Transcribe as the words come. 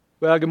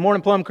Well, good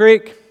morning, Plum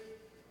Creek.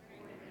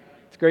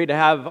 It's great to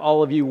have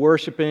all of you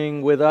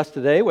worshiping with us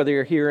today, whether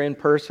you're here in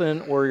person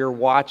or you're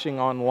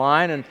watching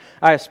online. And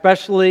I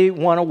especially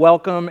want to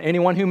welcome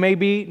anyone who may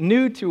be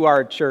new to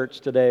our church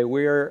today.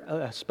 We're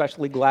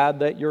especially glad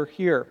that you're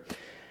here.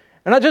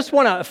 And I just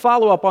want to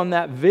follow up on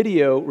that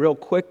video real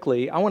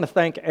quickly. I want to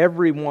thank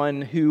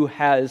everyone who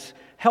has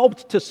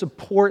helped to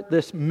support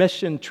this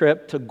mission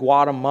trip to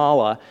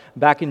Guatemala.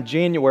 Back in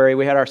January,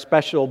 we had our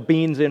special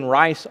beans and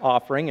rice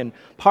offering, and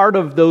part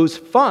of those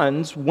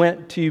funds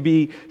went to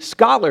be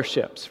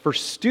scholarships for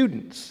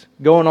students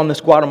going on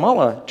this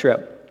Guatemala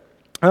trip.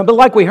 But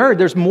like we heard,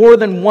 there's more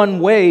than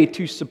one way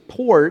to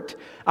support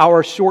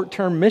our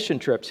short-term mission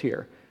trips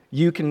here.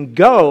 You can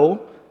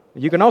go,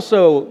 you can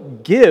also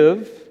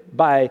give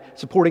by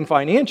supporting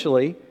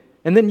financially,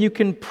 and then you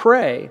can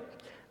pray.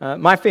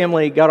 My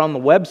family got on the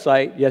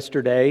website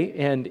yesterday,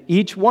 and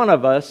each one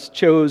of us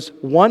chose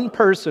one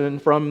person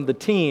from the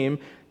team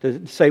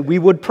to say we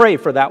would pray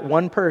for that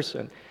one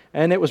person.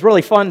 And it was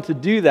really fun to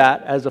do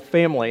that as a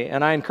family,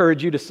 and I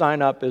encourage you to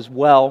sign up as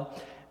well.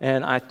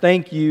 And I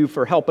thank you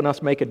for helping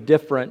us make a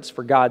difference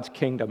for God's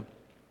kingdom.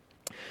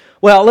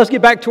 Well, let's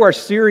get back to our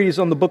series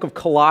on the book of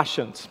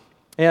Colossians.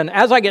 And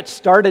as I get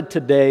started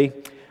today,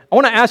 I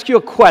want to ask you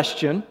a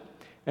question,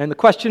 and the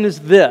question is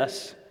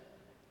this.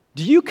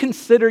 Do you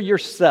consider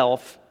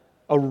yourself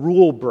a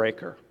rule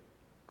breaker?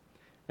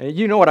 And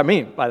you know what I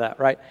mean by that,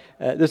 right?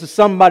 This is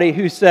somebody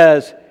who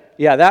says,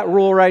 yeah, that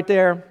rule right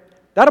there,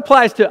 that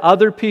applies to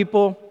other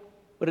people,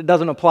 but it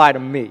doesn't apply to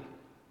me.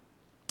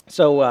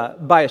 So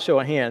by a show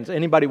of hands,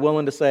 anybody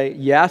willing to say,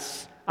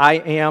 yes, I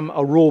am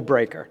a rule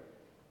breaker?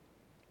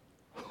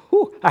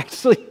 Whew,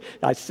 actually,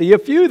 I see a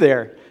few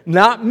there.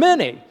 Not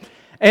many.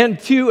 And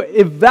to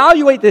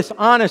evaluate this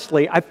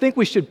honestly, I think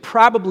we should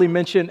probably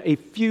mention a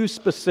few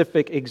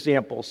specific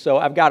examples. So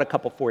I've got a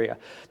couple for you.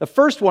 The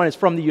first one is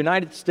from the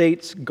United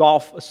States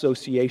Golf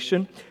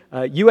Association,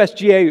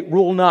 USGA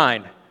Rule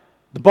 9.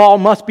 The ball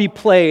must be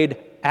played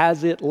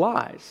as it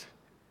lies.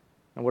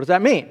 Now, what does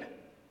that mean?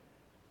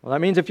 Well,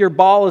 that means if your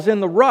ball is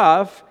in the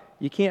rough,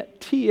 you can't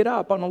tee it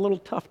up on a little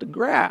tuft of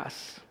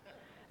grass.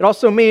 It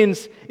also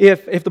means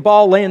if the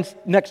ball lands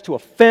next to a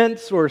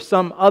fence or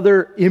some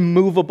other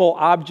immovable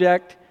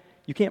object,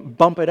 you can't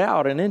bump it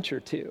out an inch or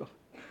two.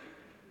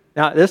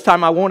 Now, this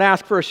time I won't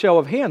ask for a show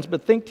of hands,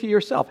 but think to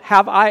yourself,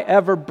 have I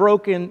ever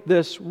broken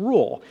this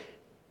rule?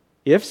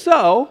 If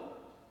so,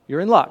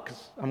 you're in luck,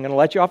 'cause I'm going to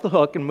let you off the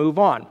hook and move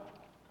on.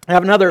 I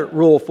have another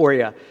rule for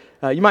you.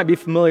 You might be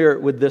familiar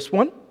with this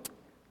one.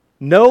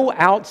 No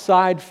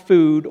outside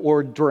food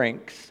or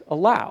drinks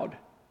allowed.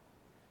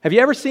 Have you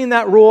ever seen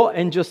that rule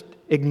and just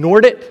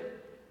ignored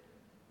it?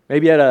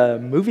 Maybe at a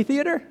movie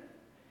theater?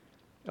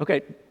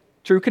 Okay,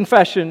 true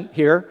confession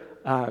here.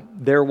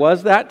 There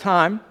was that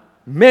time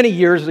many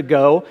years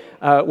ago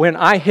when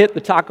I hit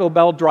the Taco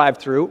Bell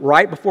drive-thru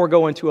right before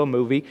going to a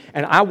movie,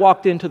 and I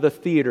walked into the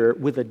theater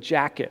with a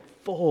jacket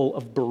full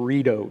of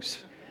burritos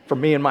for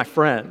me and my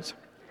friends.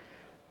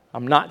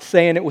 I'm not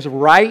saying it was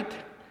right.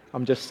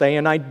 I'm just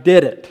saying I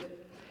did it.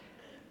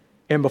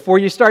 And before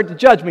you start to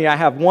judge me, I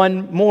have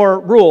one more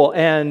rule,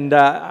 and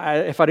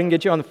if I didn't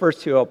get you on the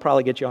first two, I'll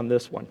probably get you on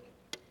this one.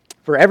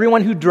 For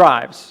everyone who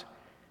drives,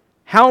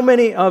 how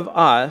many of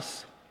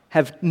us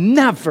have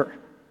never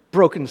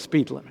broken the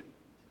speed limit?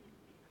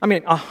 I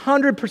mean,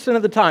 100%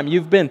 of the time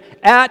you've been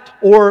at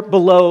or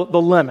below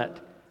the limit.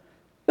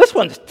 This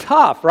one's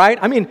tough, right?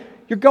 I mean,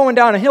 you're going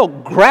down a hill.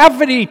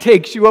 Gravity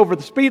takes you over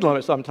the speed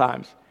limit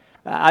sometimes.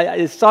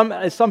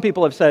 Some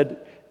people have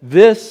said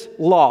this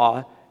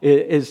law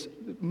is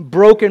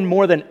broken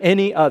more than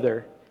any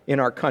other in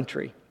our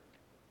country.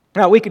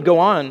 Now, we could go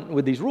on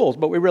with these rules,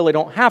 but we really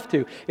don't have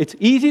to. It's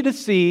easy to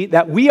see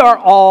that we are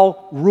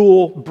all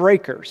rule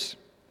breakers.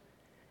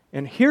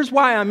 And here's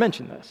why I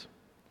mention this.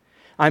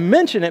 I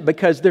mention it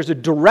because there's a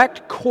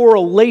direct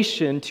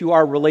correlation to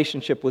our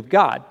relationship with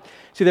God.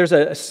 See, there's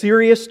a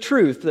serious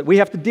truth that we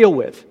have to deal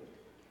with.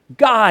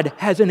 God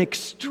has an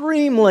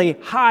extremely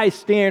high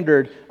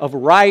standard of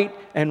right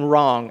and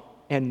wrong,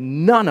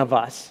 and none of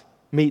us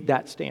meet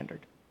that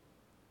standard.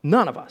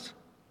 None of us.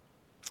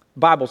 The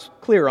Bible's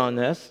clear on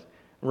this.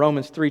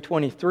 Romans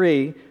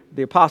 3:23,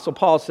 the Apostle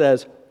Paul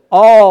says,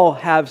 all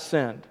have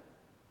sinned.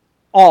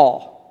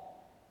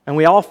 All. And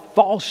we all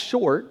fall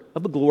short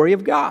of the glory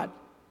of God.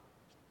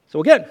 So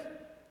again,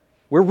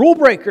 we're rule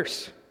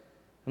breakers.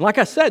 And like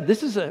I said,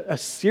 this is a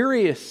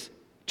serious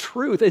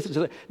truth.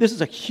 This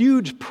is a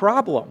huge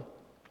problem.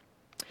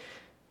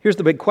 Here's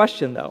the big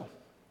question, though.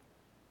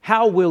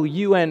 How will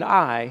you and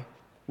I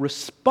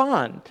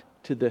respond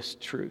to this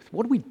truth?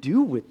 What do we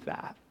do with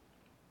that?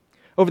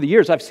 Over the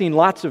years, I've seen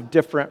lots of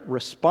different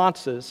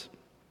responses,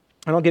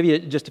 and I'll give you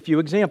just a few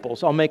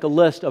examples. I'll make a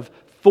list of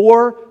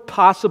 4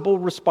 possible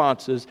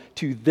responses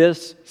to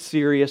this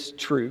serious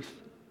truth.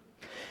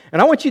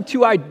 And I want you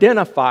to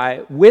identify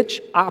which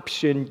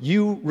option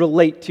you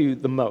relate to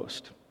the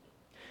most.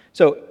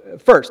 So,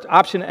 first,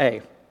 option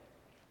A.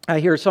 I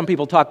hear some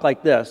people talk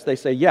like this. They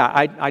say, yeah,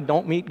 I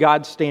don't meet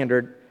God's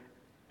standard,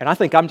 and I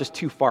think I'm just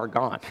too far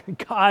gone.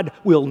 God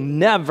will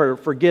never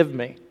forgive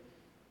me.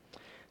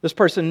 This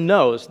person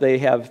knows they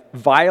have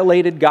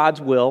violated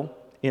God's will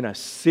in a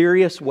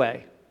serious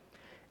way,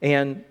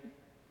 and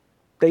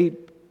they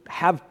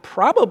have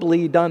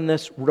probably done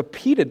this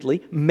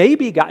repeatedly,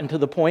 maybe gotten to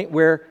the point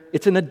where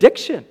it's an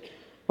addiction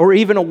or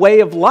even a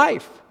way of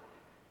life.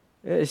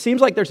 It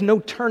seems like there's no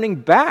turning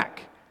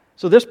back.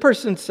 So this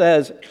person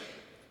says,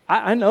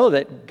 I know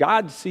that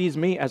God sees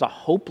me as a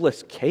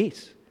hopeless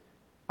case.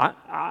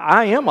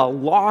 I am a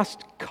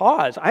lost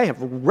cause. I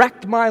have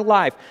wrecked my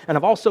life, and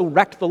I've also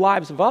wrecked the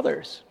lives of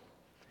others.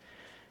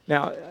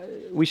 Now,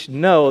 we should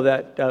know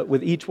that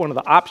with each one of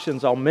the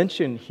options I'll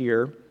mention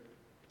here,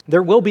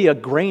 there will be a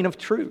grain of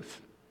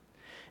truth.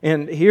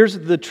 And here's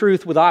the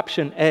truth with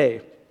option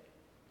A.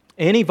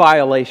 Any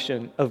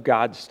violation of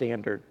God's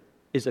standard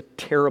is a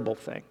terrible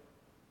thing.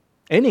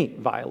 Any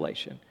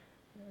violation.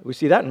 We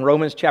see that in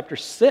Romans chapter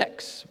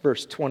 6,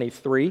 verse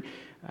 23.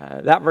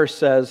 That verse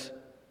says,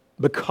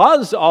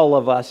 because all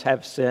of us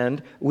have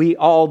sinned, we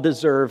all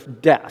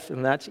deserve death.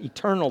 And that's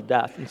eternal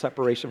death and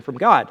separation from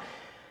God.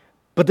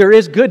 But there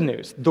is good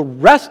news. The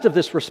rest of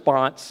this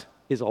response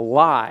is a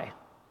lie.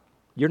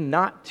 You're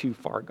not too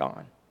far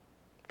gone.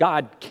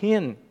 God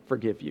can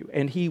forgive you,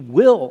 and He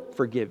will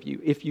forgive you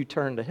if you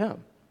turn to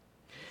Him.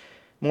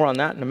 More on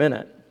that in a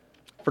minute.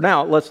 For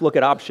now, let's look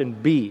at option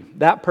B.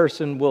 That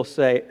person will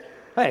say,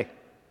 hey,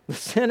 the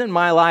sin in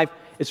my life,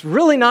 it's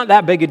really not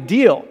that big a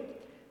deal.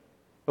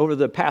 Over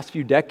the past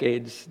few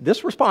decades,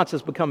 this response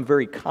has become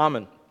very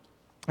common.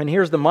 And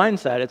here's the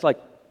mindset. It's like,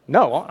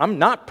 no, I'm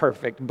not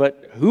perfect,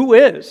 but who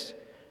is?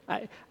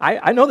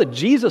 I know that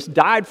Jesus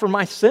died for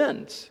my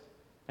sins,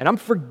 and I'm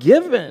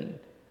forgiven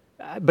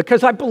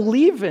because I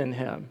believe in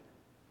Him,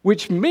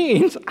 which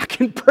means I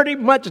can pretty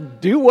much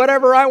do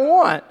whatever I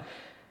want.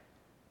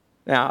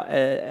 Now,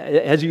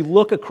 as you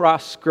look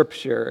across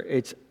Scripture,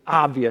 it's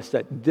obvious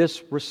that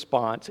this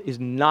response is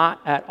not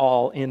at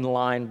all in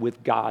line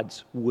with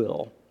God's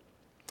will.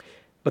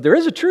 But there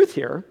is a truth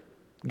here.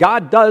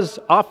 God does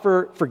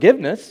offer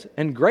forgiveness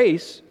and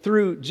grace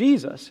through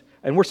Jesus,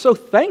 and we're so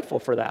thankful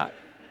for that.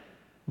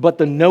 But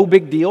the no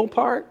big deal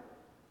part,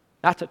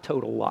 that's a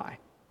total lie.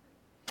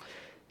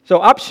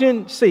 So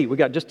option C, we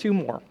got just two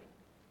more.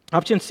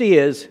 Option C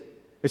is,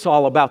 it's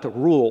all about the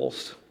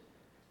rules.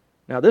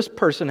 Now this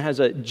person has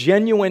a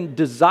genuine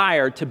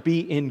desire to be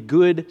in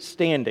good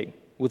standing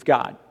with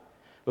God.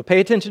 But pay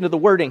attention to the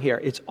wording here.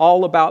 It's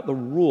all about the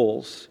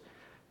rules.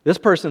 This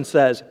person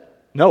says,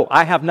 no,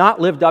 I have not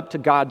lived up to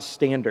God's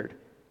standard,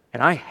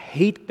 and I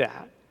hate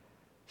that.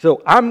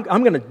 So I'm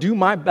going to do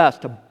my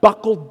best to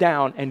buckle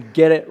down and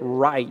get it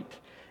right.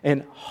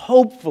 And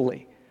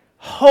hopefully,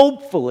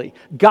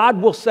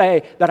 God will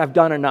say that I've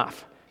done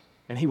enough,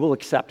 and He will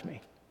accept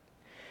me.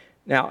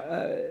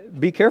 Now,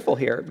 be careful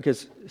here,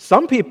 because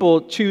some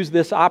people choose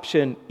this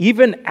option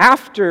even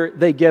after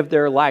they give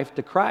their life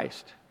to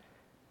Christ.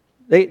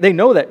 They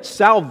know that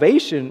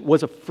salvation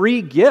was a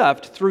free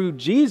gift through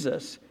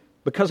Jesus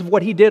because of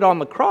what He did on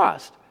the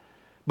cross.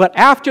 But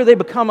after they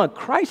become a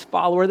Christ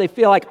follower, they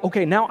feel like,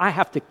 okay, now I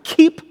have to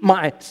keep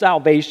my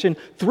salvation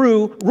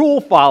through rule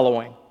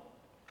following.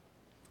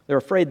 They're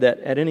afraid that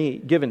at any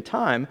given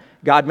time,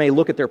 God may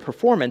look at their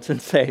performance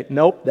and say,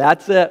 nope,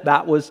 that's it,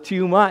 that was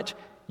too much.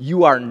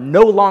 You are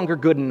no longer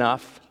good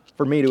enough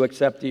for me to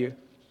accept you.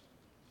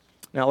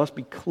 Now, let's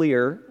be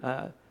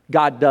clear.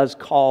 God does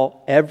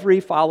call every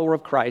follower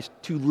of Christ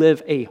to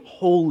live a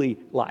holy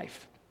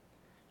life,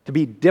 to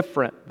be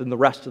different than the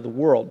rest of the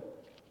world.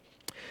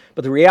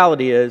 But the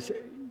reality is,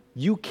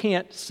 you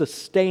can't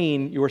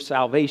sustain your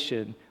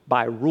salvation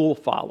by rule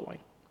following.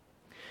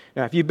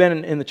 Now, if you've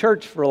been in the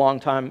church for a long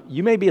time,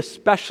 you may be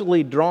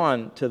especially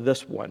drawn to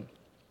this one.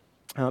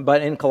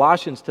 But in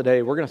Colossians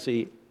today, we're going to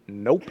see,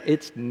 nope,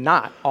 it's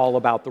not all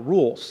about the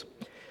rules.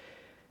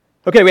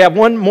 Okay, we have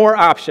one more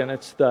option.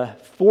 It's the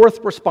fourth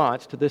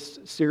response to this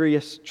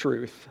serious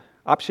truth.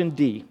 Option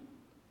D,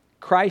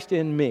 Christ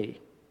in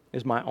me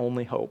is my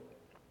only hope.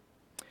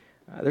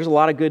 There's a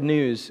lot of good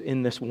news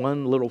in this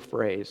one little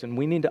phrase, and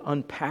we need to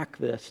unpack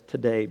this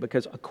today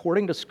because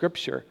according to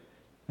Scripture,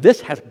 this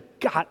has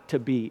got to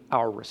be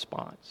our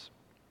response.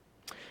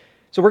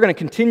 So we're going to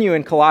continue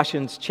in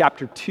Colossians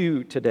chapter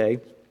 2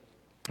 today.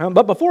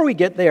 But before we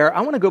get there,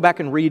 I want to go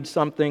back and read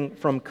something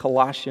from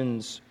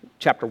Colossians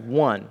chapter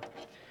 1.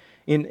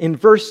 In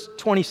verse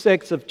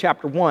 26 of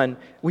chapter 1,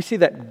 we see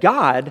that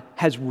God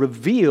has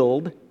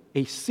revealed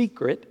a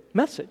secret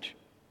message.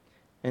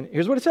 And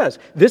here's what it says.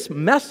 This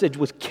message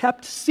was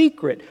kept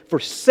secret for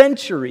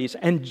centuries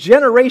and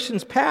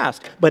generations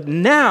past, but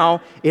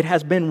now it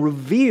has been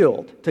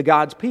revealed to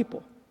God's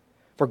people.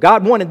 For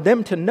God wanted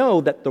them to know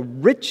that the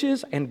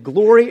riches and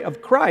glory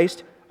of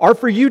Christ are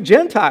for you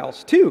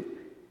Gentiles too.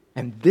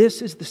 And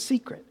this is the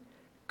secret.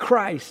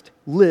 Christ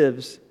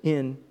lives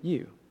in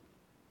you.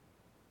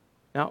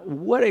 Now,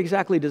 what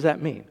exactly does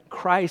that mean?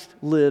 Christ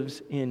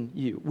lives in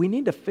you. We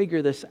need to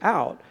figure this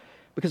out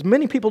because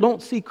many people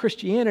don't see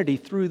Christianity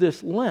through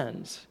this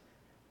lens.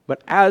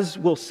 But as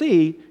we'll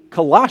see,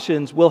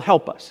 Colossians will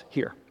help us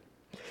here.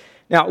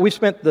 Now, we've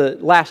spent the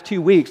last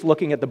 2 weeks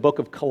looking at the book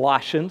of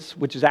Colossians,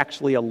 which is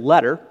actually a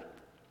letter.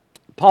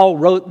 Paul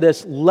wrote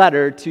this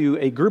letter to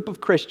a group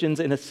of Christians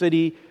in a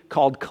city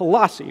called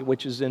Colossae,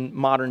 which is in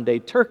modern-day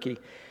Turkey.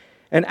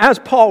 And as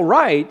Paul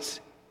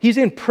writes, he's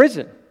in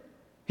prison.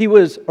 He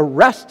was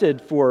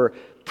arrested for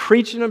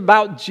preaching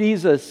about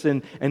Jesus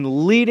and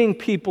leading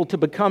people to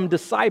become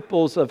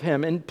disciples of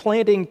him and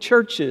planting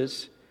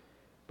churches.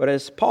 But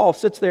as Paul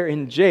sits there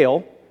in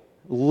jail,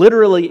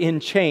 literally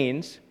in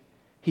chains,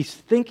 he's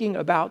thinking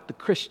about the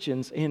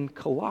Christians in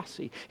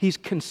Colossae. He's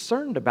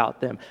concerned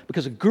about them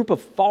because a group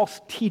of false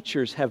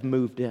teachers have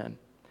moved in.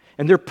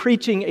 And they're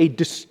preaching a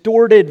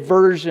distorted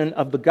version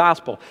of the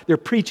gospel. They're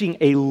preaching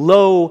a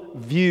low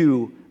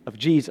view of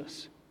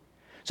Jesus.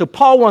 So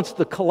Paul wants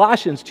the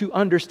Colossians to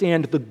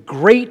understand the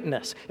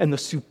greatness and the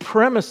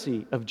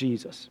supremacy of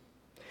Jesus.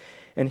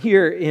 And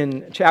here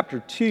in chapter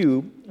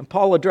 2,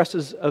 Paul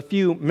addresses a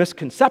few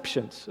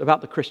misconceptions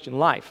about the Christian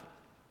life.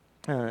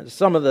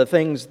 Some of the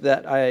things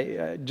that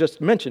I just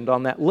mentioned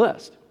on that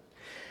list.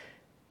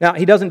 Now,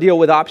 he doesn't deal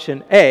with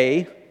option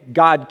A,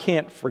 God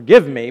can't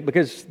forgive me,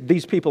 because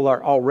these people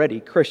are already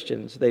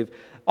Christians. They've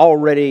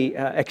already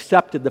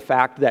accepted the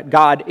fact that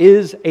God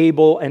is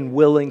able and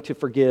willing to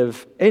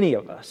forgive any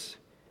of us.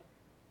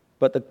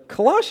 But the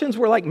Colossians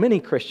were like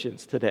many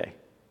Christians today.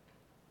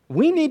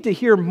 We need to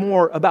hear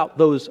more about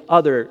those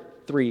other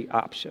three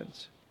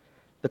options.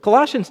 The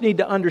Colossians need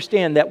to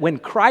understand that when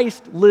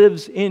Christ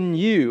lives in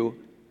you,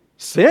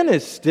 sin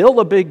is still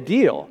a big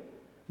deal.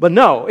 But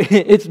no,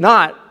 it's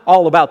not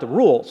all about the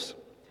rules.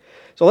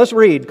 So let's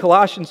read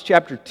Colossians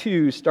chapter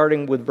 2,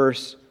 starting with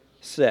verse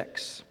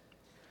 6.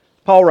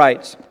 Paul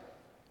writes,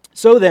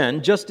 "So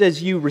then, just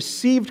as you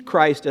received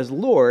Christ as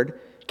Lord,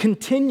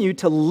 continue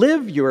to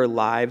live your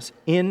lives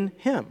in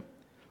Him,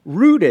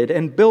 rooted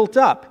and built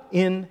up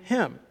in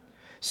Him,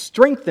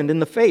 strengthened in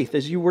the faith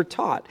as you were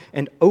taught,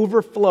 and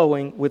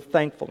overflowing with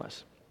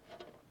thankfulness."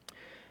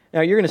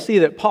 Now, you're going to see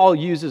that Paul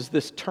uses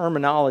this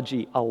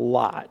terminology a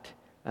lot.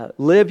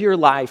 Live your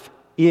life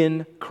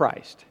in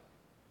Christ.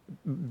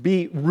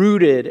 Be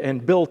rooted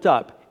and built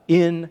up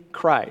in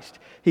Christ.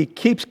 He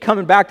keeps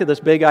coming back to this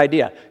big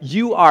idea.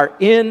 You are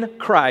in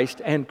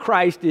Christ, and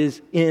Christ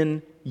is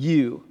in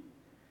you.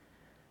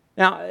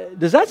 Now,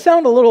 does that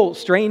sound a little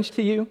strange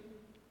to you?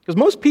 Because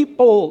most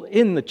people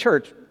in the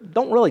church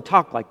don't really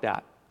talk like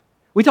that.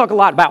 We talk a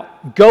lot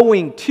about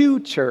going to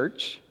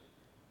church.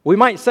 We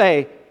might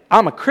say,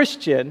 I'm a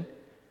Christian,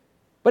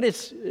 but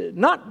it's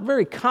not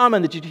very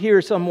common that you'd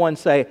hear someone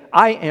say,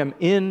 I am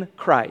in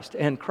Christ,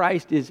 and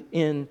Christ is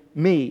in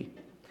me.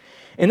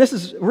 And this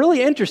is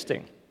really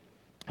interesting.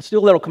 Let's do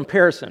a little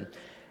comparison.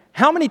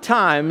 How many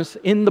times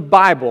in the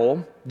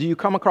Bible do you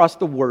come across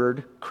the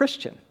word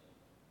Christian?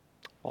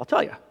 Well, I'll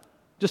tell you,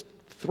 just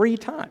 3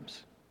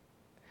 times.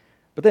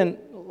 But then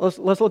let's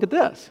look at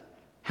this.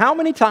 How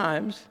many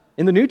times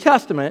in the New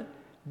Testament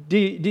do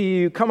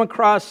you come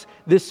across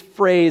this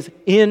phrase,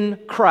 in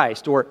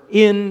Christ, or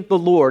in the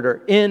Lord,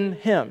 or in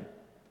Him?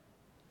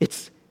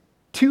 It's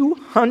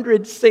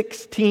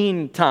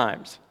 216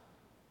 times.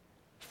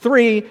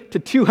 3 to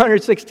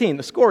 216.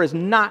 The score is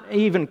not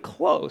even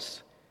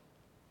close.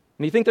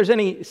 And you think there's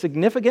any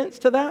significance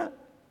to that?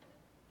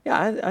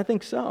 Yeah, I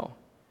think so.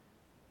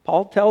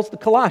 Paul tells the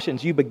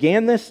Colossians, you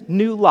began this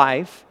new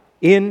life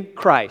in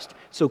Christ,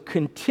 so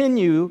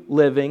continue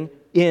living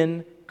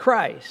in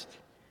Christ.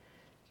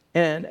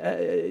 And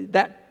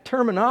that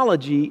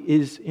terminology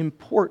is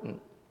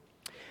important.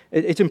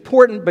 It's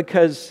important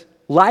because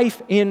life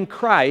in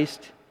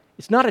Christ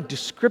is not a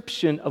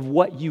description of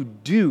what you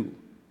do.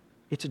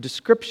 It's a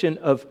description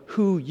of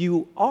who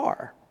you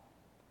are.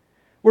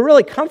 We're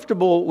really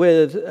comfortable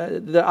with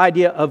the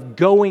idea of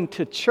going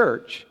to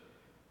church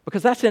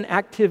because that's an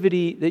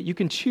activity that you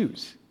can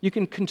choose. You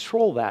can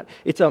control that.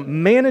 It's a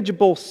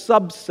manageable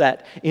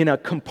subset in a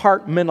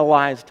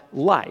compartmentalized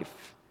life.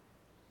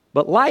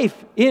 But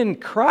life in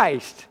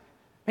Christ,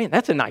 man,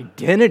 that's an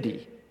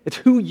identity. It's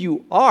who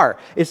you are.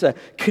 It's a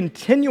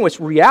continuous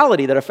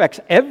reality that affects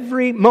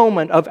every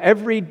moment of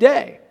every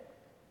day.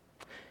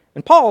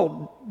 And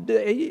Paul,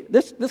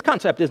 this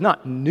concept is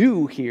not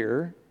new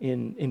here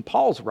in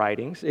Paul's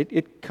writings.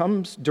 It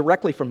comes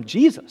directly from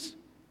Jesus.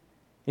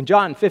 In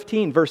John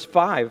 15, verse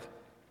 5,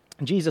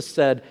 Jesus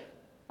said,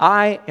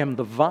 I am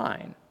the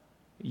vine,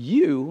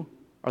 you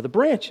are the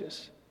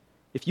branches.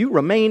 If you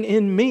remain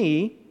in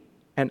me,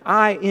 and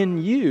I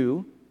in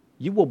you,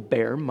 you will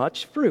bear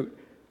much fruit.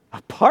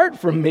 Apart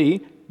from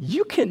me,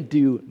 you can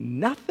do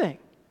nothing.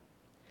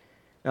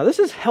 Now, this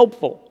is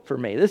helpful for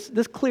me.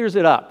 This clears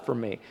it up for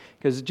me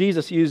because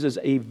Jesus uses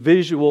a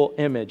visual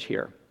image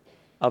here.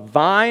 A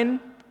vine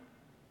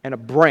and a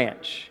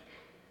branch.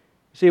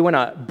 See, when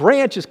a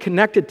branch is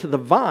connected to the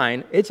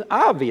vine, it's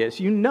obvious.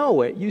 You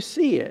know it. You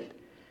see it.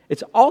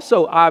 It's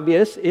also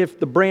obvious if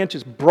the branch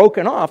is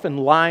broken off and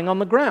lying on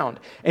the ground.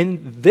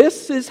 And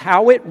this is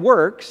how it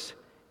works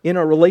in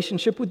a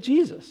relationship with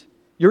Jesus.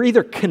 You're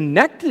either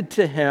connected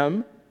to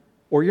Him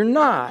or you're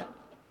not.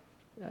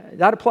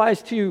 That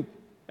applies to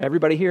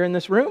everybody here in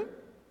this room,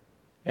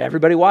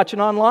 everybody watching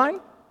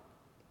online,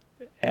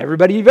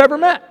 everybody you've ever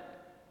met.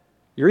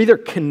 You're either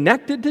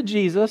connected to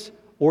Jesus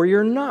or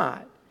you're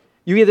not.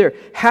 You either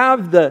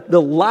have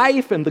the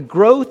life and the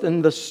growth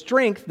and the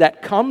strength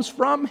that comes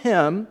from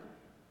Him,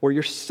 or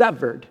you're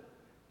severed.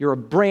 You're a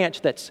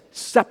branch that's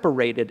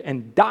separated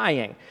and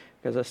dying,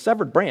 because a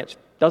severed branch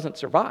doesn't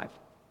survive.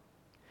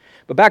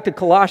 But back to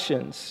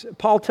Colossians,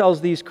 Paul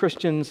tells these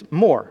Christians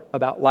more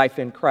about life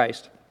in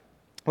Christ.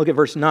 Look at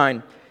verse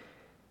 9.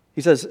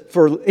 He says,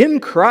 "For in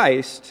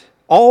Christ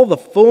all the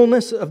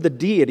fullness of the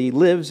deity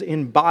lives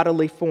in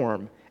bodily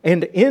form,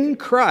 and in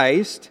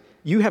Christ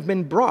you have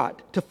been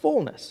brought to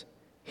fullness.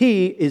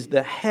 He is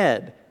the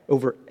head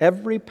over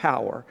every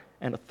power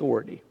and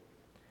authority."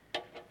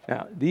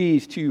 Now,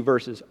 these two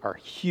verses are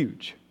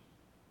huge.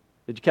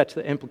 Did you catch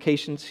the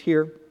implications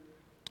here?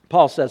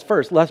 Paul says,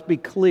 first, let's be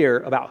clear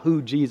about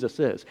who Jesus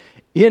is.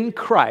 In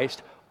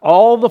Christ,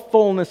 all the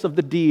fullness of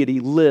the deity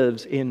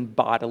lives in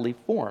bodily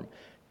form.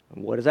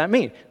 And what does that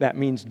mean? That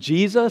means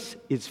Jesus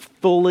is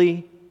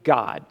fully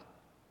God.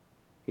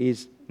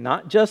 He's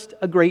not just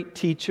a great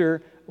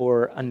teacher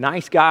or a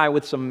nice guy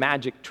with some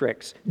magic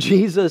tricks.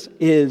 Jesus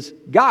is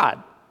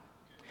God.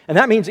 And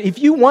that means if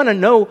you want to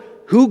know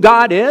who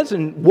God is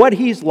and what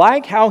He's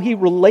like, how He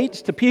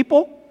relates to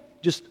people,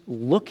 just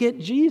look at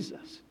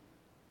Jesus.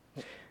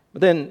 But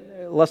then,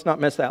 let's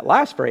not miss that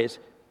last phrase.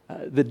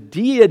 The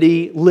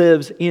deity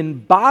lives in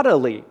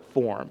bodily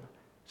form.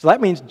 So that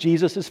means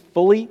Jesus is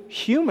fully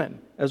human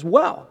as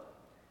well.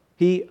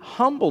 He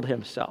humbled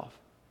Himself.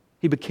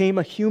 He became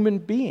a human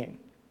being.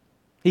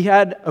 He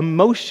had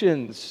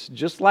emotions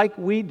just like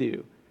we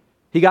do.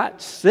 He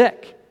got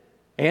sick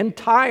and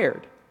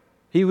tired.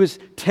 He was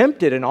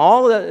tempted in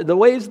all the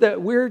ways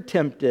that we're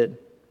tempted.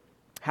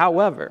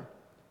 However,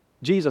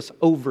 Jesus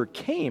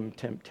overcame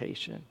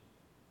temptation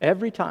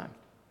every time.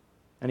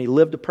 And He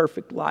lived a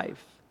perfect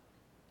life.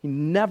 He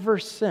never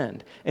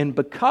sinned. And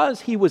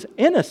because He was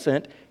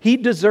innocent, He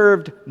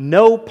deserved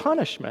no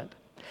punishment.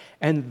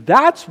 And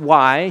that's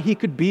why He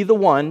could be the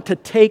one to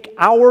take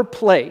our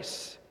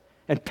place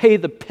and pay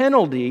the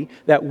penalty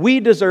that we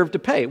deserve to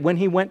pay when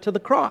He went to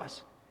the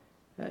cross.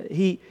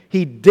 He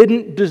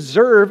didn't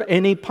deserve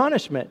any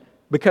punishment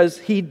because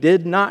He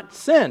did not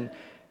sin.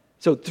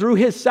 So through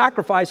His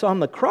sacrifice on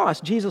the cross,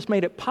 Jesus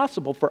made it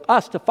possible for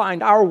us to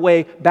find our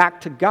way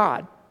back to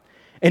God.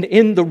 And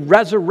in the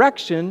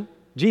resurrection,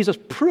 Jesus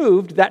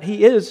proved that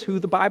He is who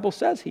the Bible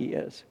says He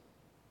is.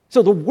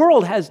 So the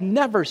world has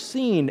never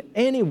seen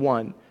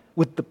anyone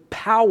with the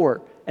power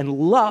and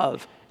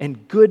love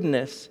and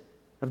goodness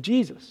of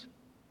Jesus.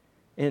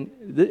 And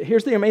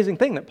here's the amazing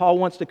thing that Paul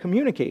wants to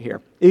communicate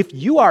here. If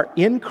you are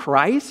in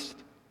Christ,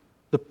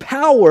 the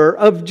power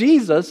of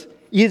Jesus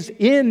is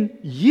in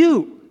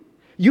you.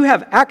 You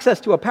have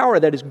access to a power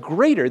that is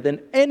greater than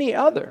any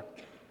other.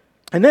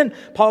 And then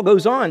Paul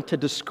goes on to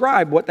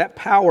describe what that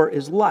power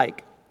is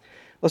like.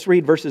 Let's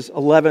read verses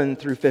 11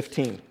 through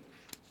 15. It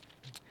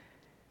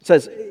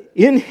says,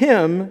 "In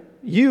Him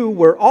you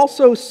were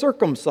also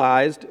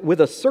circumcised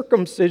with a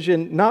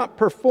circumcision not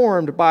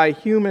performed by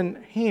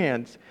human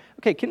hands."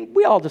 Okay, can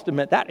we all just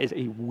admit that is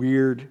a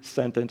weird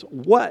sentence?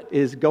 What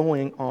is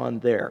going on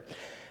there?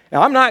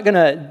 Now, I'm not going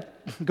to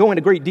go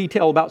into great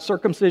detail about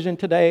circumcision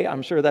today.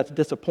 I'm sure that's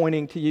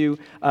disappointing to you.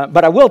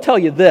 But I will tell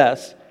you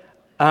this.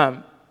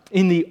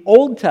 In the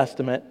Old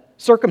Testament,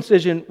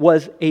 circumcision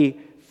was a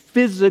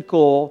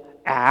physical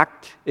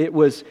act. It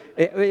was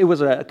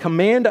a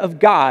command of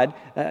God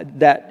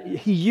that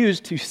He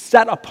used to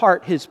set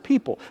apart His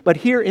people. But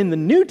here in the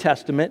New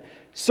Testament,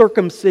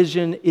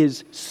 circumcision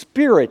is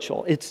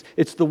spiritual.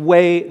 It's the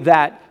way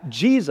that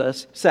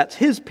Jesus sets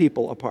His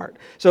people apart.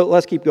 So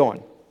let's keep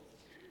going.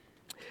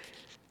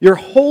 "Your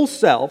whole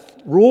self,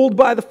 ruled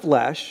by the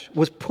flesh,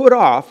 was put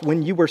off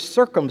when you were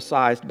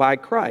circumcised by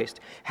Christ,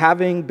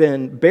 having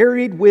been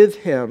buried with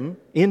Him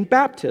in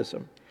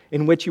baptism,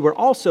 in which you were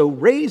also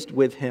raised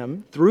with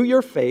Him through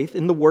your faith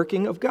in the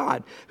working of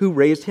God, who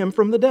raised Him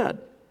from the dead.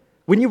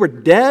 When you were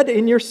dead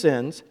in your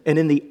sins and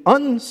in the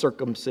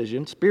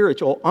uncircumcision,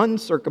 spiritual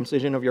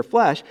uncircumcision of your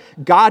flesh,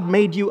 God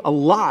made you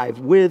alive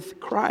with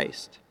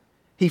Christ.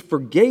 He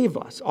forgave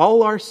us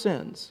all our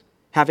sins,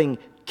 having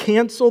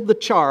canceled the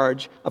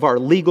charge of our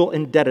legal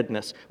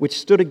indebtedness, which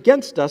stood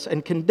against us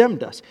and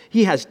condemned us.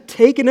 He has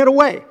taken it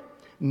away,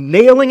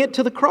 nailing it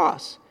to the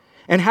cross.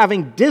 And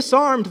having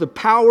disarmed the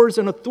powers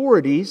and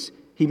authorities,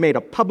 He made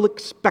a public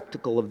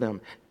spectacle of them,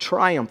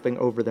 triumphing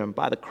over them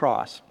by the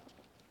cross."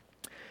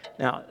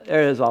 Now,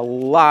 there is a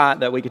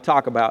lot that we could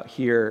talk about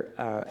here,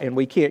 and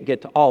we can't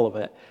get to all of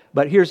it.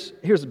 But here's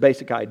the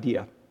basic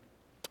idea.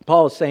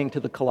 Paul is saying to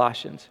the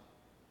Colossians,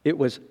 it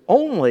was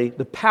only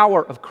the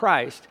power of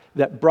Christ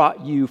that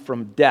brought you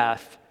from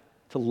death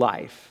to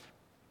life.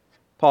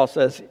 Paul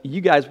says,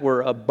 you guys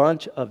were a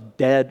bunch of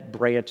dead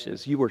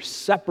branches. You were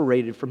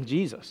separated from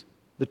Jesus,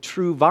 the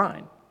true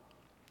vine.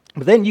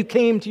 But then you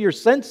came to your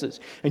senses,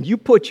 and you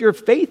put your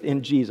faith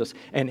in Jesus,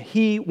 and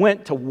He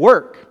went to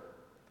work.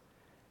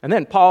 And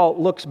then Paul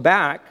looks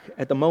back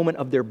at the moment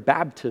of their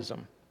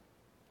baptism.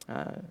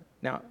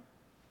 Now,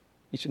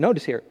 you should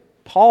notice here,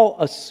 Paul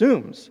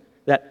assumes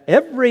that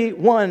every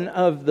one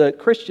of the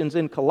Christians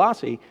in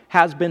Colossae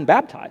has been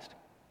baptized.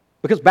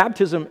 Because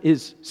baptism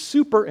is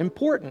super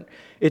important.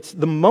 It's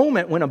the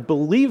moment when a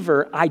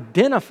believer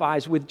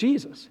identifies with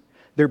Jesus.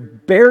 They're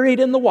buried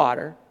in the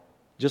water,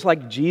 just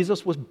like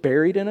Jesus was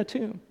buried in a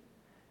tomb.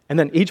 And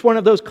then each one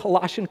of those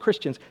Colossian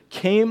Christians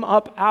came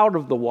up out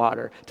of the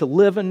water to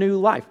live a new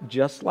life,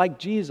 just like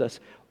Jesus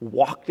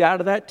walked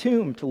out of that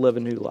tomb to live a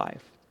new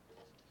life.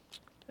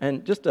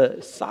 And just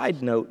a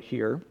side note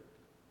here,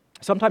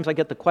 sometimes I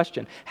get the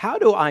question, how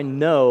do I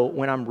know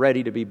when I'm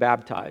ready to be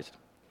baptized?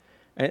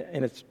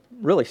 And it's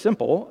really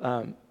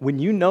simple. When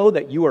you know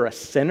that you are a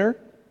sinner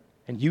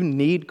and you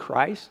need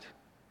Christ,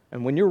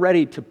 and when you're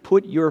ready to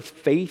put your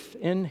faith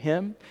in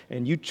Him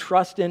and you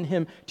trust in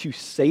Him to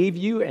save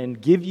you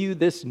and give you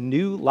this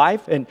new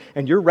life, and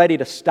you're ready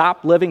to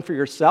stop living for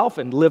yourself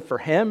and live for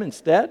Him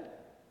instead,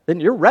 then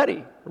you're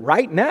ready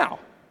right now.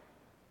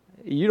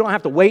 You don't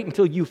have to wait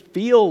until you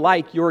feel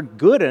like you're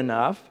good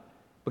enough,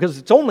 because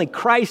it's only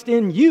Christ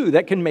in you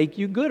that can make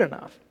you good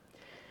enough.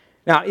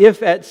 Now,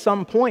 if at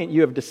some point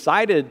you have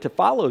decided to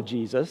follow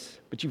Jesus,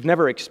 but you've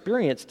never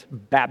experienced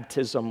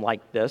baptism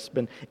like this,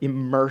 been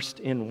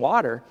immersed in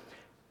water,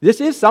 this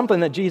is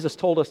something that Jesus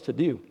told us to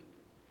do.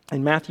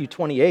 In Matthew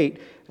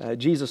 28,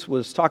 Jesus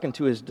was talking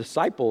to His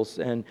disciples,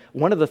 and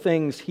one of the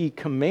things He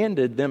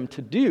commanded them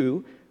to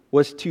do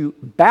was to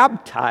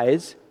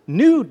baptize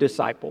new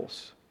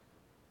disciples.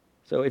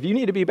 So if you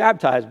need to be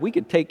baptized, we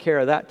could take care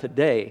of that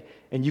today,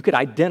 and you could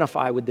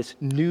identify with this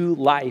new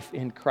life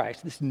in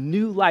Christ. This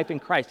new life in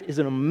Christ is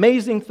an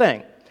amazing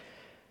thing.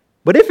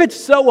 But if it's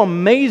so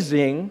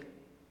amazing,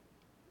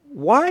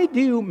 why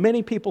do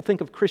many people think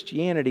of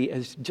Christianity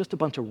as just a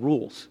bunch of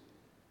rules?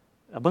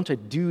 A bunch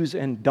of do's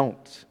and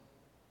don'ts.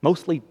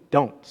 Mostly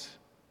don'ts.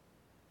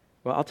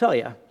 Well, I'll tell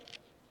you,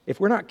 if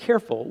we're not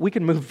careful, we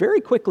can move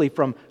very quickly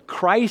from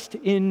Christ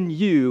in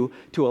you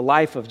to a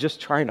life of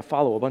just trying to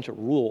follow a bunch of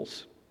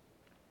rules.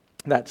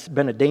 That's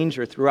been a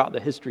danger throughout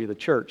the history of the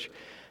church.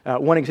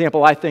 One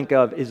example I think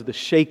of is the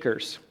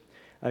Shakers.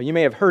 You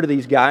may have heard of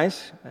these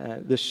guys.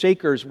 The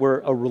Shakers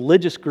were a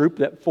religious group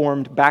that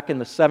formed back in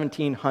the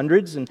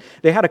 1700s, and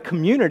they had a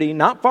community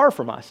not far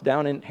from us,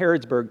 down in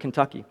Harrodsburg,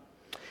 Kentucky.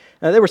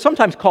 They were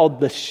sometimes called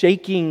the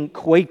Shaking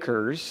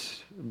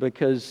Quakers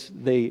because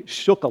they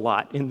shook a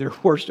lot in their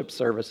worship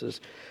services.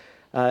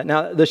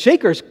 Now, the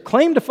Shakers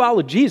claimed to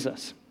follow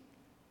Jesus,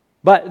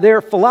 but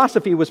their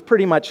philosophy was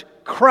pretty much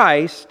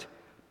Christ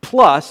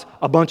plus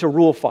a bunch of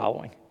rule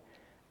following.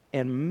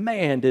 And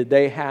man, did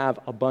they have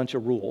a bunch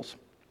of rules.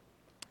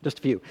 Just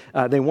a few.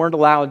 They weren't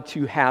allowed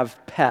to have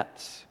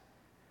pets.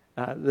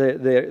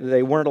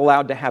 They weren't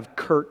allowed to have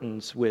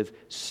curtains with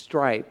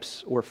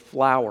stripes or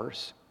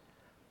flowers.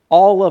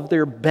 All of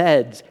their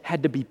beds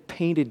had to be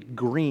painted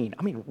green.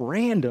 I mean,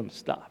 random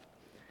stuff.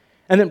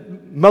 And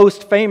then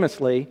most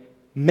famously,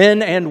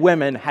 men and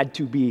women had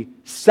to be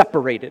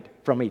separated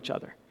from each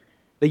other.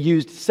 They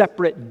used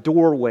separate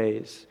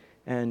doorways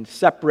and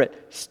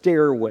separate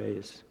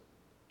stairways.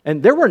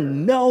 And there were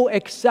no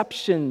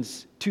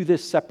exceptions to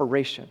this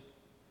separation.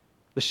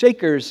 The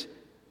Shakers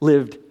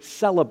lived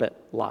celibate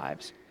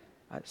lives.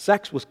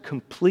 Sex was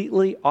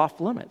completely off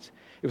limits.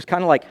 It was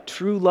kind of like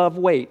true love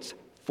waits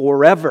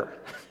forever.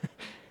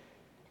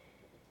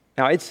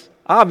 Now, it's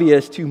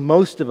obvious to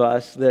most of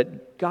us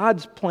that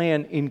God's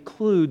plan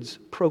includes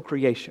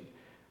procreation.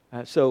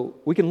 So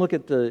we can look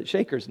at the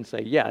Shakers and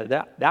say, yeah,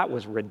 that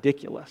was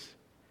ridiculous.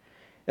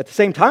 At the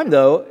same time,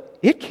 though,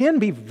 it can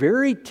be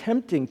very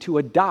tempting to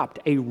adopt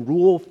a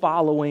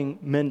rule-following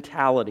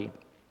mentality.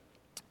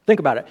 Think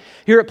about it.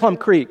 Here at Plum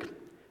Creek,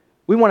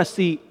 we want to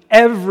see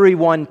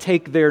everyone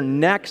take their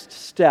next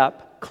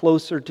step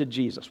closer to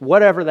Jesus,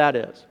 whatever that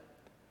is.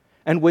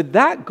 And with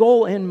that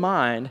goal in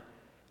mind,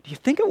 do you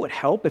think it would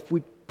help if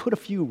we put a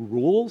few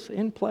rules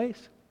in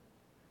place?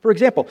 For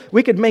example,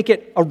 we could make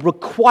it a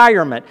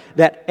requirement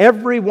that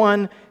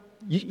everyone,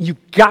 you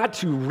got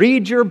to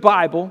read your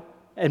Bible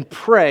and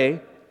pray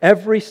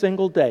every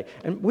single day.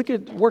 And we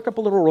could work up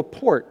a little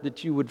report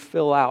that you would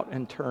fill out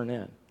and turn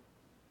in.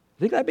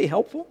 Think that'd be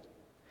helpful?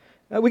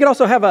 We could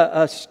also have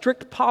a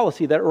strict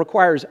policy that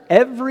requires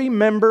every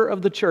member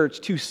of the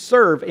church to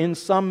serve in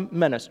some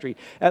ministry,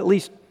 at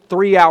least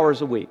 3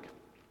 hours a week.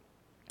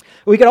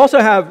 We could also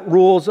have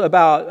rules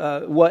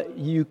about what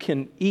you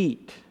can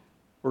eat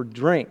or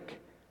drink.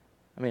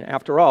 I mean,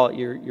 after all,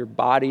 your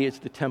body is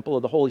the temple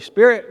of the Holy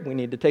Spirit. We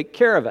need to take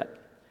care of it.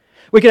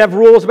 We could have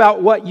rules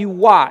about what you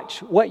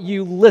watch, what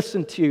you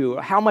listen to,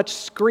 how much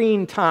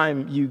screen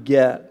time you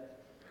get.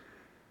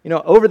 You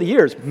know, over the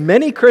years,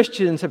 many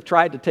Christians have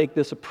tried to take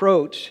this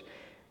approach.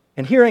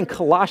 And here in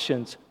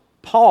Colossians,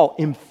 Paul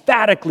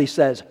emphatically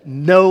says,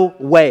 no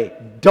way,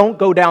 don't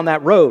go down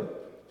that road.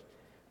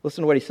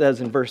 Listen to what he says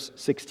in verse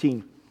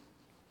 16.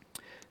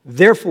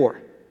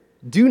 Therefore,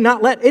 do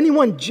not let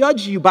anyone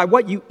judge you by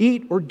what you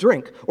eat or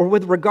drink, or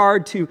with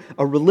regard to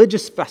a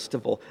religious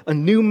festival, a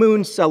new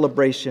moon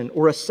celebration,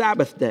 or a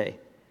Sabbath day.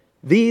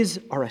 These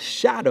are a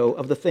shadow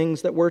of the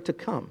things that were to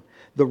come.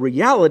 The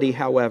reality,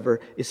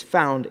 however, is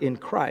found in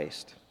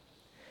Christ.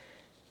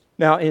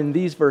 Now, in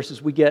these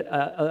verses, we get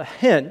a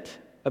hint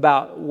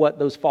about what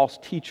those false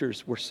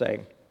teachers were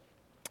saying.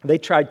 They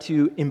tried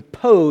to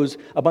impose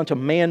a bunch of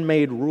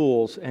man-made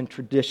rules and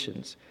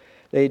traditions.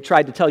 They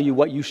tried to tell you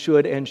what you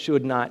should and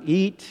should not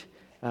eat,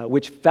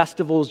 which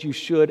festivals you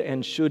should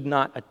and should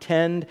not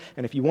attend.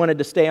 And if you wanted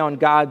to stay on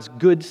God's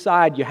good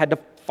side, you had to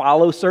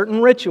follow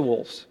certain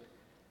rituals.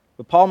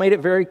 But Paul made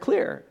it very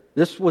clear.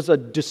 This was a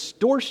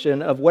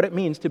distortion of what it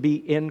means to be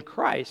in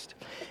Christ.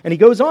 And he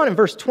goes on in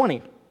verse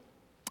 20.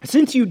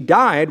 Since you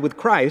died with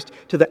Christ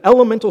to the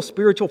elemental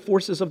spiritual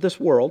forces of this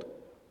world,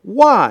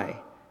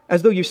 why,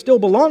 as though you still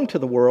belong to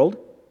the world,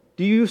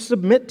 do you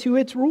submit to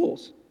its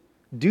rules?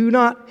 Do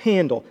not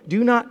handle,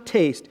 do not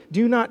taste,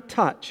 do not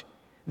touch.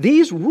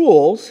 These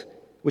rules,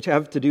 which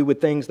have to do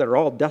with things that are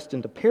all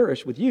destined to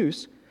perish with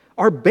use,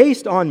 are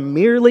based on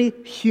merely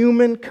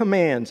human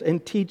commands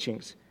and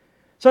teachings.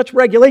 Such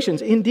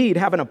regulations indeed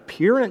have an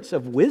appearance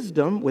of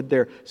wisdom with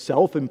their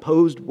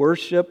self-imposed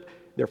worship,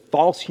 their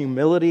false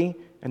humility,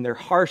 and their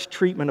harsh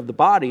treatment of the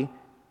body,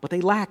 but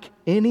they lack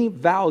any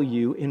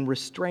value in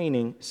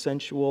restraining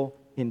sensual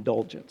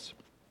indulgence.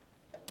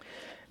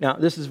 Now,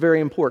 this is very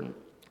important.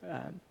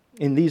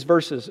 In these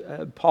verses,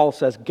 Paul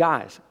says,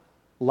 guys,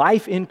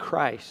 life in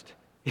Christ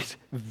is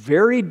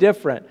very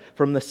different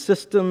from the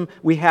system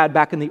we had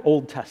back in the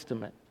Old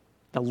Testament,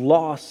 the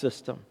law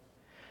system.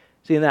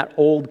 See, in that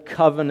old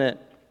covenant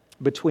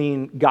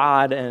between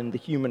God and the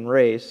human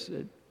race,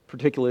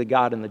 particularly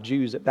God and the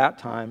Jews at that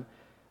time,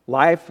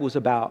 life was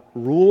about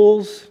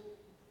rules,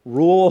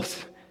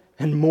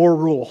 and more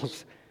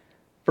rules.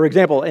 For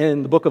example,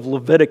 in the book of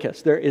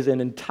Leviticus, there is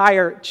an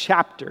entire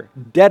chapter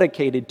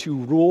dedicated to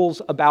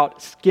rules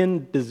about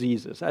skin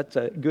diseases. That's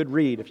a good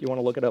read if you want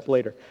to look it up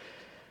later.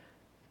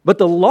 But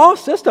the law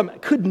system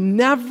could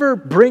never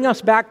bring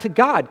us back to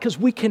God because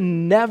we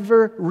can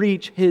never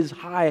reach His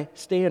high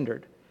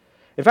standard.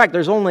 In fact,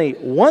 there's only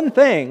one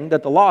thing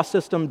that the law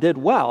system did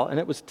well, and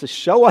it was to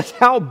show us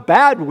how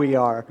bad we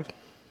are.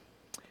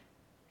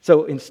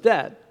 So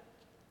instead,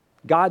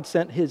 God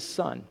sent His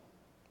Son,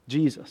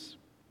 Jesus.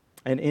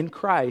 And in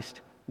Christ,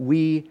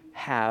 we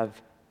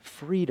have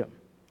freedom.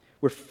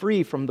 We're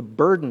free from the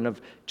burden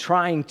of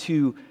trying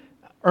to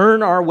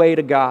earn our way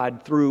to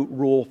God through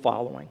rule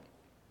following.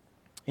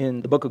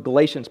 In the book of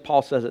Galatians,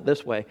 Paul says it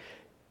this way: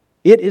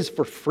 it is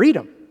for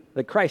freedom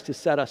that Christ has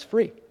set us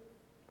free.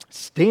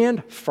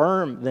 Stand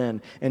firm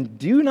then, and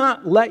do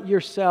not let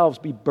yourselves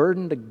be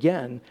burdened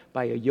again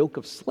by a yoke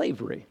of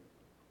slavery.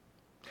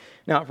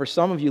 Now, for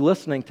some of you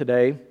listening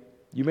today,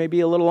 you may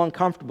be a little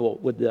uncomfortable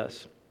with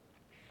this.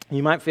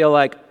 You might feel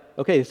like,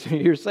 okay, so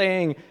you're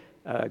saying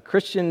a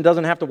Christian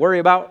doesn't have to worry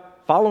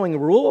about following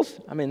rules?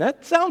 I mean,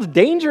 that sounds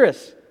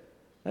dangerous.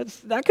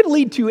 That could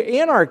lead to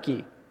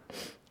anarchy.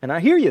 And I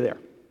hear you there.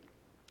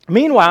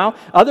 Meanwhile,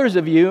 others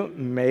of you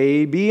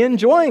may be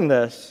enjoying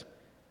this.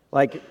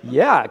 Like,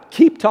 yeah,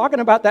 keep talking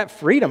about that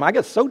freedom. I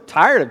get so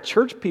tired of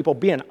church people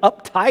being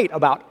uptight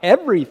about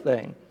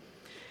everything.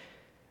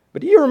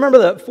 But do you remember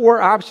the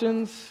 4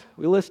 options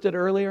we listed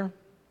earlier?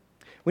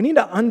 We need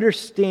to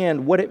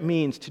understand what it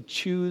means to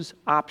choose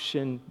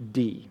option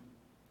D,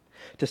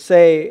 to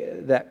say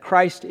that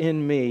Christ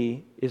in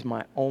me is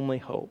my only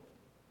hope.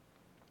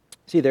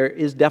 See, there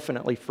is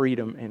definitely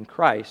freedom in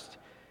Christ,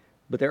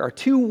 but there are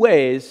 2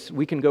 ways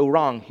we can go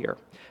wrong here.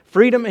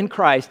 Freedom in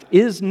Christ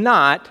is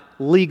not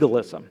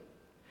legalism.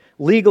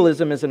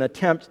 Legalism is an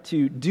attempt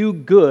to do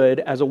good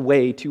as a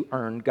way to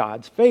earn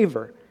God's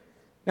favor.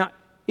 Now,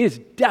 it is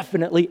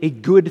definitely a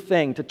good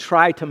thing to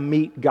try to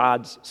meet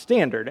God's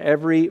standard.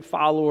 Every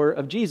follower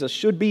of Jesus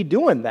should be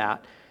doing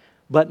that,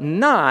 but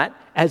not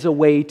as a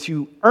way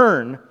to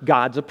earn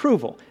God's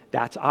approval.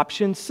 That's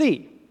option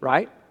C,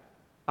 right?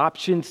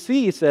 Option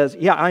C says,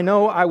 yeah, I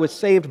know I was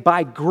saved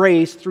by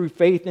grace through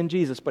faith in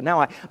Jesus, but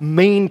now I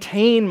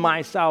maintain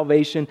my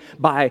salvation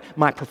by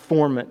my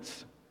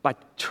performance, by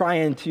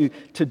trying to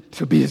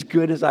be as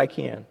good as I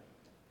can.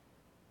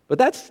 But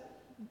that's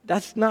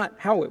not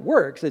how it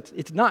works.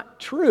 It's not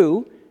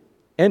true,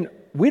 and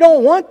we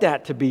don't want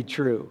that to be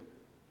true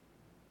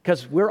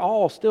because we're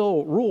all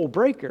still rule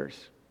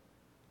breakers.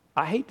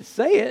 I hate to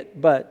say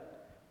it,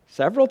 but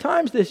several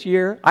times this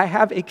year I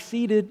have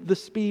exceeded the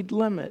speed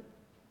limit,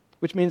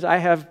 which means I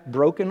have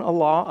broken a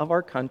law of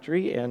our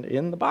country, and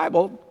in the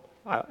Bible,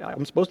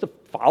 I'm supposed to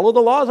follow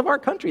the laws of our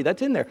country.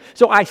 That's in there.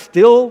 So I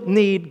still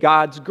need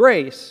God's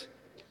grace.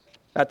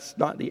 That's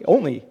not the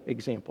only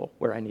example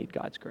where I need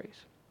God's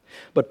grace.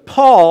 But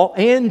Paul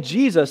and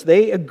Jesus,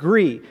 they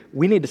agree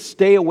we need to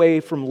stay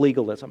away from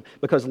legalism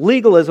because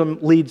legalism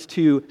leads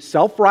to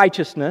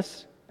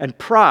self-righteousness and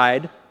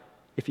pride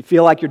if you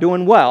feel like you're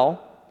doing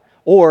well,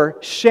 or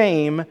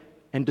shame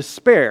and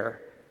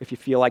despair if you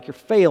feel like you're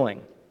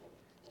failing.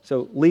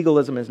 So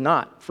legalism is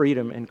not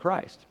freedom in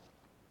Christ.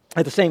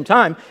 At the same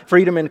time,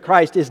 freedom in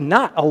Christ is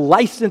not a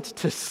license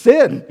to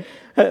sin.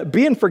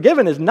 Being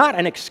forgiven is not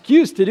an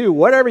excuse to do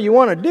whatever you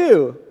want to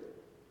do.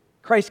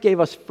 Christ gave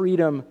us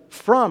freedom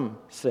from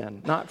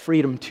sin, not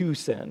freedom to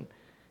sin.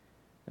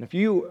 And if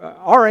you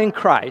are in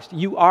Christ,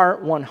 you are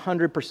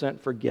 100%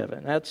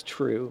 forgiven. That's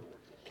true.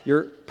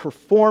 Your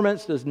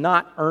performance does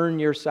not earn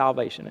your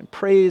salvation, and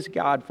praise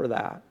God for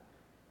that.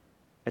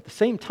 At the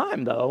same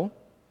time, though,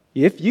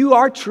 If you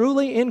are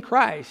truly in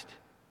Christ,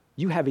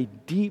 you have a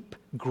deep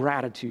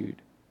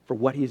gratitude for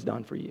what he's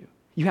done for you.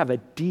 You have a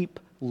deep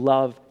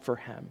love for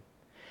him.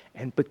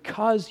 And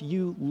because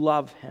you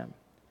love him,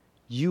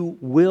 you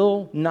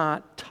will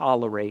not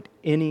tolerate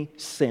any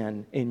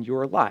sin in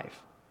your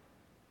life.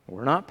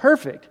 We're not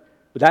perfect,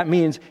 but that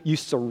means you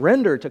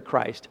surrender to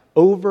Christ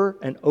over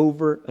and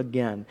over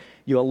again.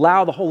 You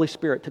allow the Holy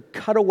Spirit to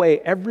cut away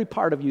every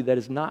part of you that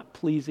is not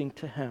pleasing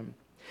to him.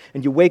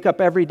 And you wake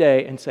up every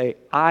day and say,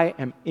 I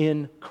am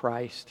in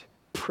Christ.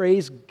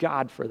 Praise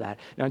God for that.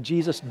 Now,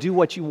 Jesus, do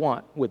what you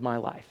want with my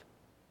life.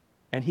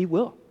 And he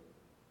will.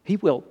 He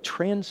will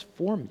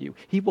transform you.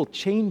 He will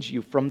change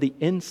you from the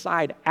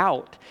inside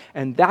out.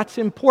 And that's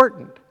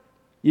important.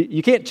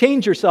 You can't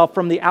change yourself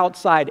from the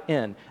outside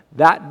in.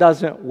 That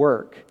doesn't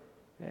work.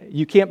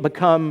 You can't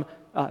become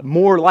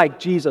more like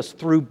Jesus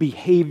through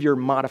behavior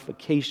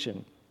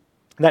modification.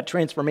 That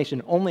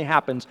transformation only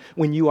happens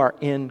when you are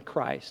in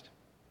Christ.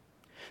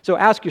 So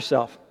ask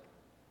yourself,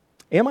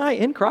 am I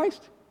in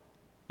Christ?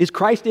 Is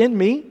Christ in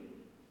me?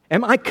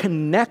 Am I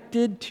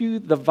connected to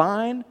the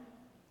vine?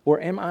 Or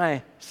am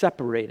I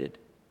separated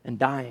and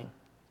dying?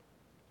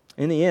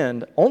 In the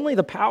end, only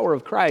the power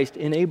of Christ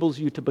enables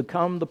you to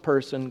become the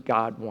person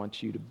God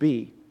wants you to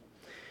be.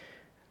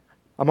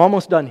 I'm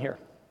almost done here.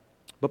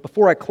 But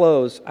before I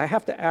close, I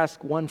have to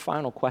ask one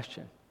final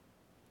question.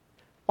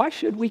 Why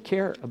should we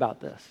care about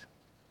this?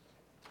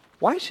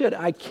 Why should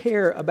I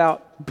care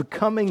about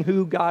becoming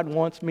who God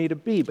wants me to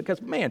be?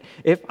 Because, man,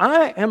 if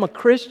I am a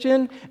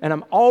Christian and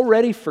I'm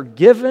already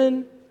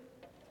forgiven,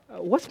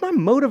 what's my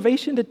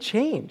motivation to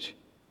change?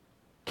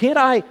 Can't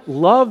I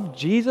love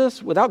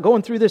Jesus without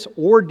going through this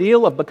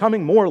ordeal of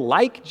becoming more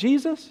like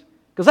Jesus?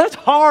 Because that's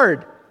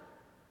hard.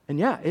 And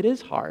yeah, it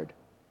is hard.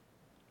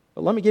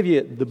 But let me give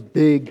you the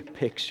big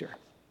picture.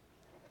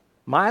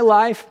 My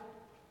life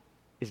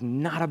is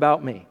not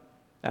about me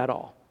at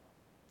all.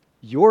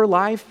 Your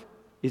life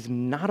is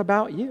not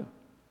about you.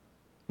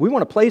 We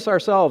want to place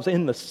ourselves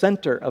in the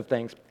center of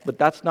things, but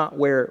that's not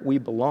where we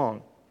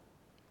belong.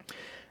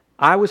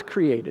 I was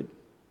created,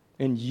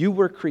 and you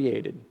were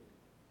created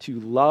to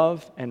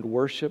love and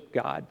worship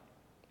God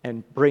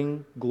and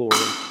bring glory.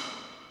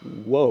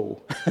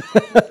 Whoa.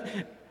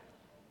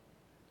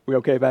 We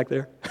okay back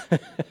there?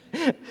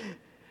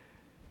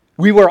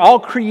 We were all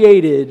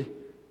created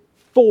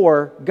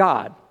for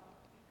God.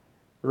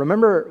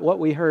 Remember what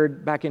we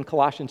heard back in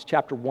Colossians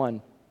chapter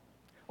 1.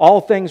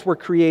 All things were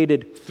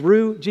created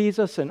through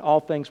Jesus, and all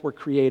things were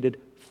created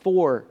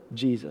for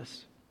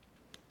Jesus.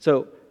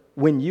 So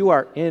when you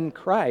are in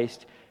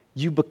Christ,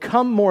 you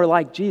become more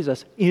like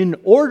Jesus in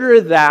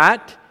order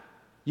that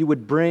you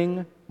would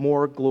bring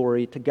more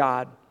glory to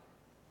God.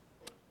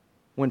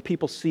 When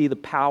people see the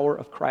power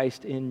of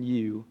Christ in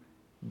you,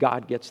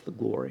 God gets the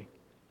glory.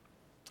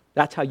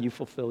 That's how you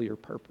fulfill your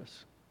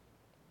purpose.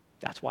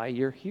 That's why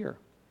you're here.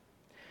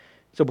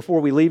 So before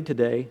we leave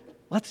today,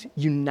 let's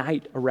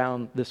unite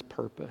around this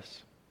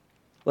purpose.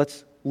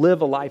 Let's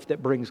live a life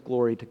that brings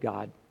glory to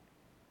God.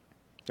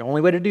 The only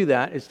way to do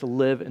that is to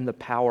live in the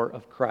power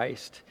of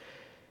Christ.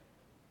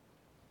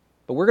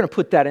 But we're going to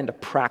put that into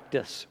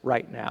practice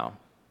right now.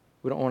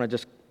 We don't want to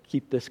just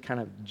keep this kind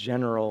of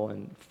general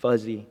and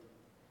fuzzy.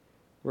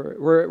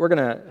 We're going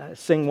to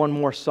sing one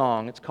more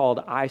song. It's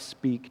called I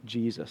Speak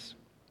Jesus.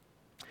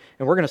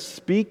 And we're going to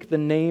speak the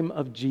name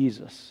of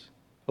Jesus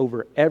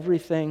over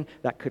everything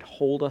that could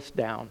hold us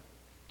down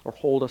or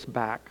hold us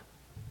back.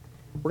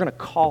 We're going to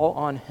call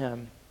on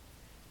him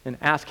and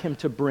ask him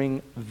to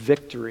bring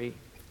victory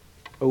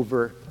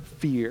over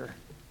fear,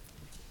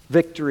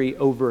 victory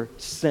over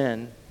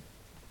sin,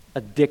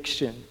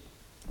 addiction,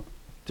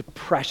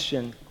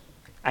 depression,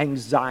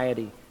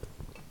 anxiety.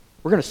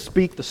 We're going to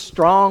speak the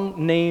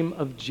strong name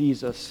of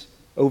Jesus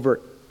over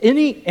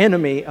any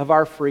enemy of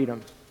our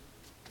freedom.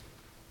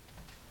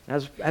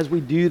 As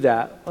we do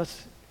that,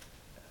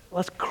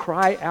 let's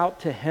cry out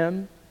to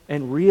him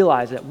and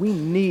realize that we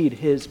need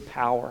his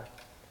power.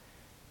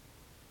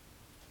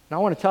 And I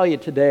want to tell you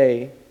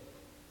today,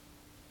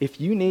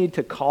 if you need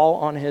to call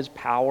on his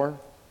power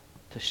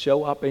to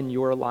show up in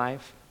your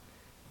life,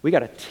 we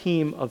got a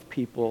team of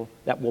people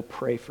that will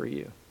pray for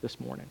you this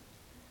morning.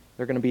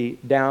 They're going to be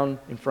down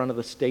in front of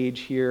the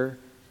stage here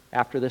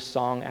after this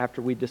song,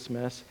 after we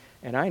dismiss.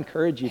 And I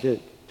encourage you to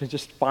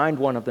just find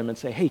one of them and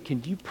say, hey,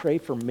 can you pray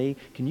for me?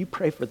 Can you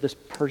pray for this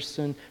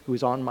person who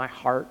is on my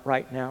heart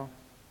right now?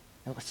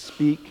 And let's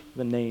speak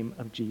the name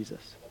of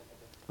Jesus.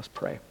 Let's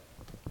pray.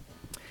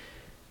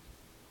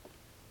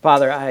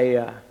 Father,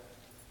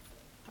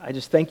 I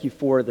just thank you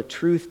for the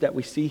truth that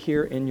we see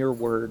here in your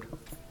word.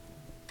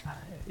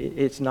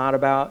 It's not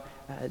about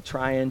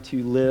trying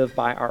to live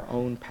by our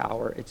own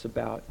power. It's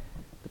about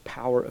the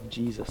power of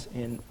Jesus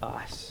in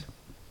us.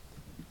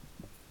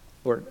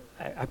 Lord,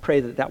 I pray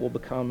that that will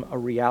become a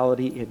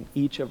reality in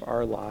each of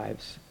our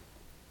lives,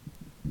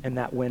 and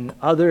that when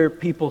other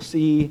people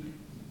see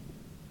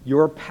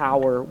your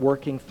power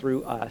working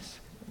through us,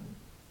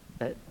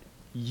 that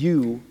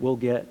you will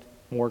get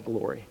more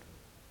glory.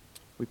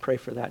 We pray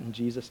for that in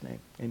Jesus' name.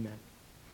 Amen.